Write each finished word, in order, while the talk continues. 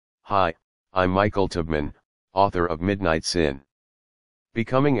Hi, I'm Michael Tabman, author of Midnight Sin.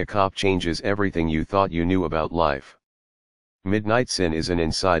 Becoming a cop changes everything you thought you knew about life. Midnight Sin is an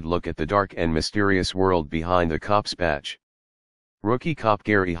inside look at the dark and mysterious world behind the cop's badge. Rookie cop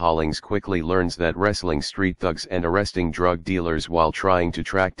Gary Hollings quickly learns that wrestling street thugs and arresting drug dealers while trying to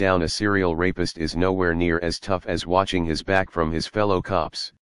track down a serial rapist is nowhere near as tough as watching his back from his fellow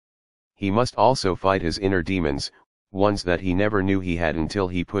cops. He must also fight his inner demons, ones that he never knew he had until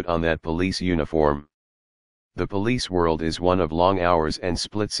he put on that police uniform. The police world is one of long hours and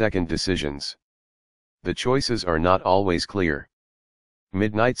split-second decisions. The choices are not always clear.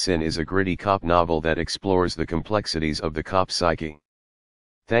 Midnight Sin is a gritty cop novel that explores the complexities of the cop psyche.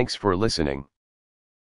 Thanks for listening.